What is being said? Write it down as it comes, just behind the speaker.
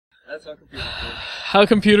That's how computers work. How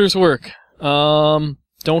computers work.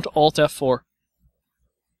 Don't Alt F4.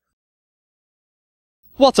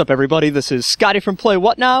 What's up, everybody? This is Scotty from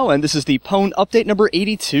PlayWhatNow, and this is the Pwn update number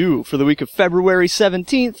 82 for the week of February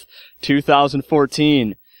 17th,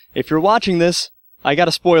 2014. If you're watching this, I got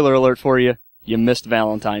a spoiler alert for you. You missed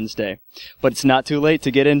Valentine's Day. But it's not too late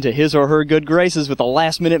to get into his or her good graces with a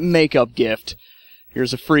last-minute makeup gift.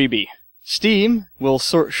 Here's a freebie. Steam will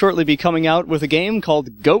shortly be coming out with a game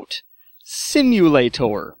called Goat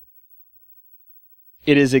Simulator.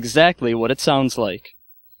 It is exactly what it sounds like.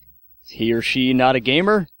 He or she not a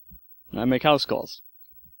gamer? I make house calls.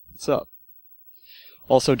 What's up?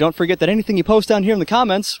 Also, don't forget that anything you post down here in the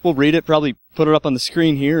comments, we'll read it, probably put it up on the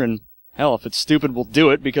screen here, and hell, if it's stupid, we'll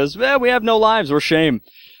do it, because, we have no lives, we're shame.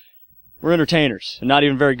 We're entertainers, and not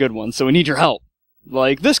even very good ones, so we need your help.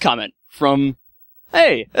 Like this comment from,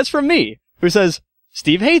 hey, that's from me, who says,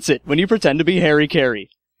 Steve hates it when you pretend to be Harry Carey.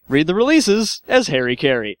 Read the releases as Harry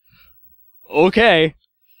Carey. Okay.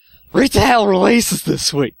 Retail releases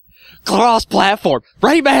this week. Cross-platform.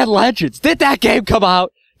 Rayman Legends. Did that game come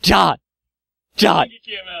out? John. It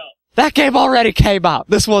came out. That game already came out.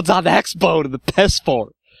 This one's on the Xbox and the PS4.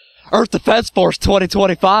 Earth Defense Force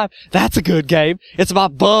 2025. That's a good game. It's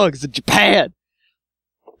about bugs in Japan.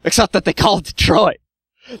 Except that they call it Detroit.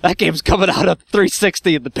 That game's coming out on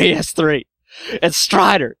 360 and the PS3. And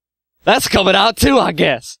Strider. That's coming out too, I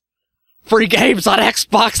guess. Free games on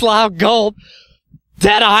Xbox Live Gold.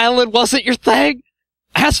 Dead Island wasn't your thing?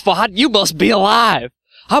 That's fine, you must be alive.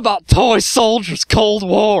 How about Toy Soldiers Cold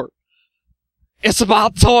War? It's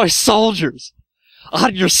about toy soldiers.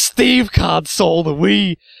 On your Steam console, the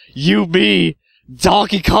Wii, me,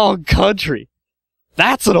 Donkey Kong Country.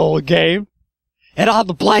 That's an old game. And on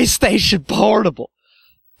the PlayStation Portable.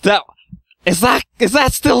 Is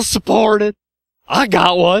that still supported? I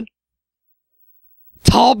got one.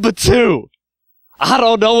 Tomba 2. I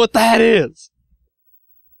don't know what that is.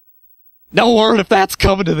 No word if that's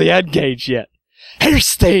coming to the N-Gage yet. Here's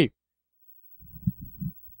Steve.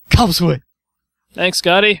 Comes with. Thanks,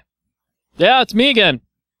 Scotty. Yeah, it's me again.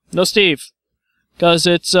 No Steve. Because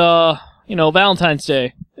it's, Valentine's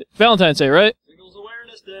Day. Valentine's Day, right? Singles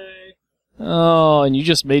Awareness Day. Oh, and you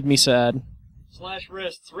just made me sad.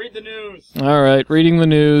 /wrists. Read the news. Alright, reading the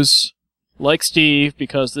news. Like Steve,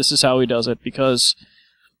 because this is how he does it. Because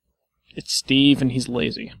it's Steve and he's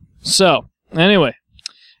lazy. So, anyway.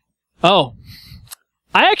 Oh,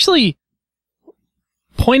 I actually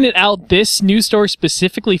pointed out this news story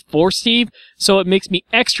specifically for Steve, so it makes me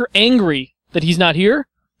extra angry that he's not here.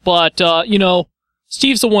 But,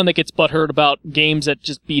 Steve's the one that gets butthurt about games that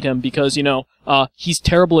just beat him because, he's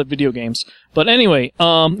terrible at video games. But anyway,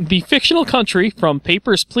 the fictional country from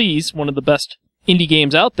Papers, Please, one of the best indie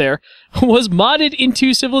games out there, was modded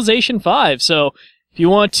into Civilization 5. So, if you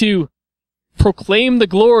want to proclaim the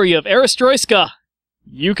glory of Aristroiska,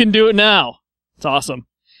 you can do it now. It's awesome.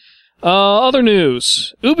 Other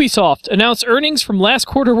news. Ubisoft announced earnings from last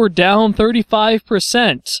quarter were down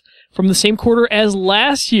 35% from the same quarter as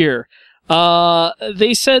last year.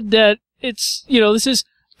 They said that it's, this is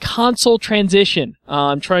console transition.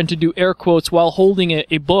 I'm trying to do air quotes while holding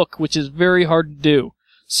a book, which is very hard to do.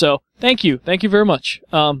 So, thank you. Thank you very much.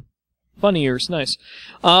 Funny ears. Nice.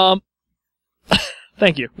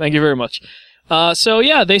 Thank you. Thank you very much. So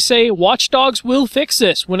yeah, they say Watch Dogs will fix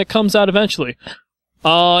this when it comes out eventually.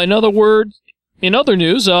 In other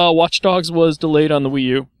news, Watch Dogs was delayed on the Wii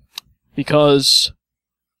U because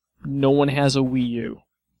no one has a Wii U.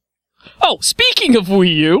 Oh, speaking of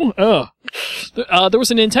Wii U, there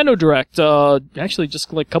was a Nintendo Direct, actually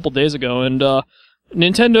just like a couple days ago, and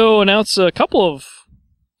Nintendo announced a couple of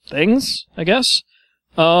things, I guess.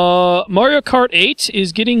 Mario Kart 8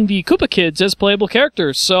 is getting the Koopa Kids as playable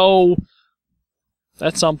characters, so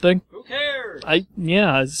that's something. Who cares?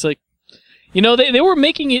 It's like, they were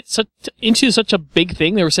making it into such a big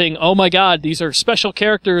thing. They were saying, oh my god, these are special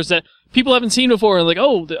characters that people haven't seen before. And like,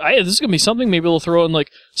 oh, this is going to be something. Maybe they'll throw in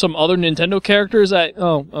like some other Nintendo characters.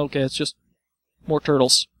 Okay, it's just more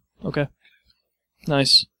turtles. Okay.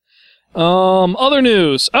 Nice. Other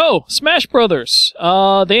news. Oh, Smash Brothers.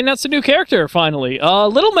 They announced a new character, finally.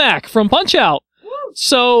 Little Mac from Punch-Out! Woo!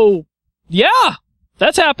 So, yeah,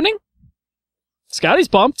 that's happening. Scotty's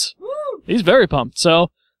pumped. Woo! He's very pumped,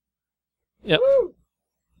 so... Yep. Woo!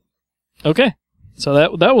 Okay. So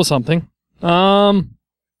that was something. Some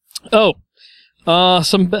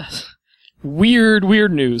weird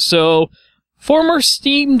news. So, former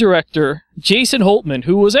Steam director Jason Holtman,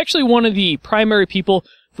 who was actually one of the primary people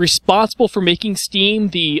responsible for making Steam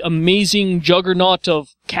the amazing juggernaut of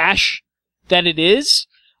cash that it is,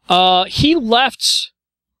 he left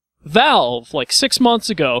Valve like 6 months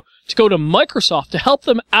ago to go to Microsoft to help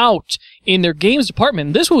them out in their games department.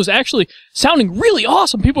 And this was actually sounding really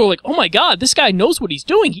awesome. People were like, "Oh my God, this guy knows what he's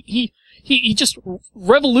doing. He just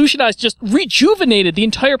revolutionized, just rejuvenated the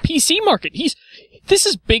entire PC market. This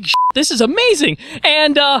is big shit. This is amazing."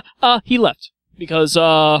 And he left because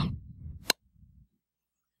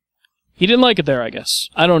he didn't like it there, I guess.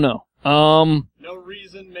 I don't know. No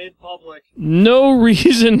reason made public. No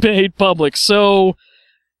reason made public. So,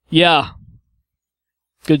 yeah.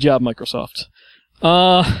 Good job, Microsoft.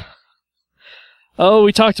 Oh,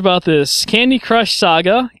 we talked about this. Candy Crush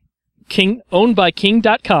Saga, owned by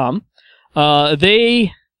King.com.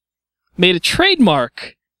 They made a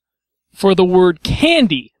trademark for the word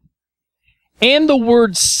candy and the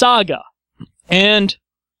word saga. And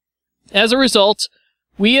as a result,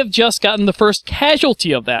 we have just gotten the first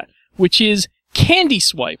casualty of that, which is Candy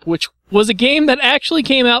Swipe, which was a game that actually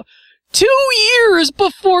came out 2 years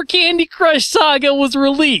before Candy Crush Saga was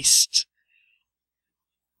released.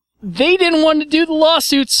 They didn't want to do the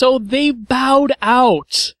lawsuit, so they bowed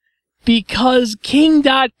out. Because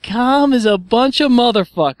King.com is a bunch of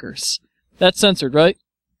motherfuckers. That's censored, right?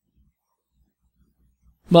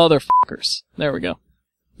 Motherfuckers. There we go.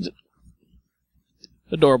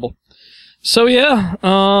 Adorable. So yeah,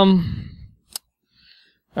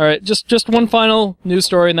 alright, just one final news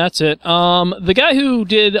story and that's it. The guy who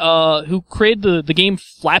created the game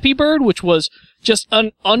Flappy Bird, which was just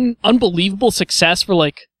an unbelievable success for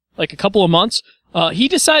like a couple of months, he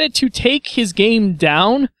decided to take his game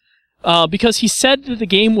down because he said that the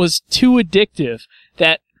game was too addictive,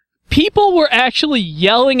 that people were actually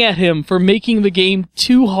yelling at him for making the game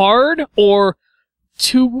too hard or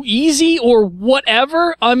too easy or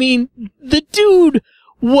whatever. I mean, the dude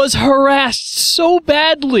was harassed so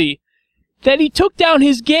badly that he took down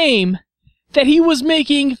his game that he was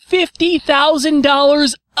making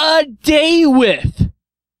 $50,000 a day with.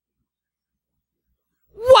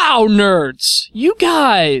 Wow, nerds. You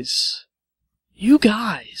guys.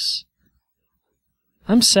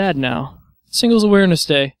 I'm sad now. Singles Awareness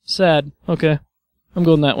Day. Sad. Okay. I'm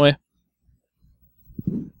going that way.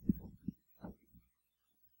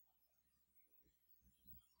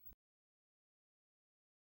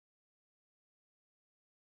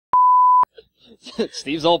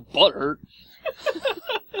 Steve's all butthurt.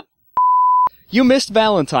 You missed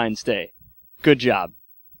Valentine's Day. Good job.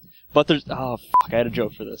 But there's... Oh, fuck, I had a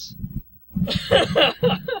joke for this.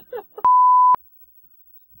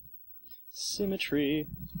 Symmetry.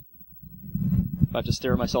 I have to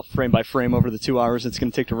stare at myself frame by frame over the 2 hours it's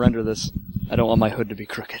going to take to render this. I don't want my hood to be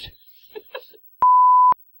crooked.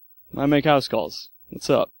 I make house calls. What's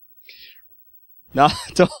up? Nah,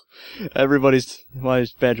 don't... Why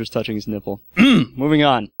is Badger's touching his nipple? Moving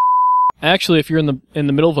on. Actually, if you're in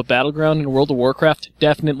the middle of a battleground in World of Warcraft,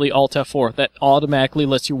 definitely Alt F4. That automatically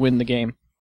lets you win the game.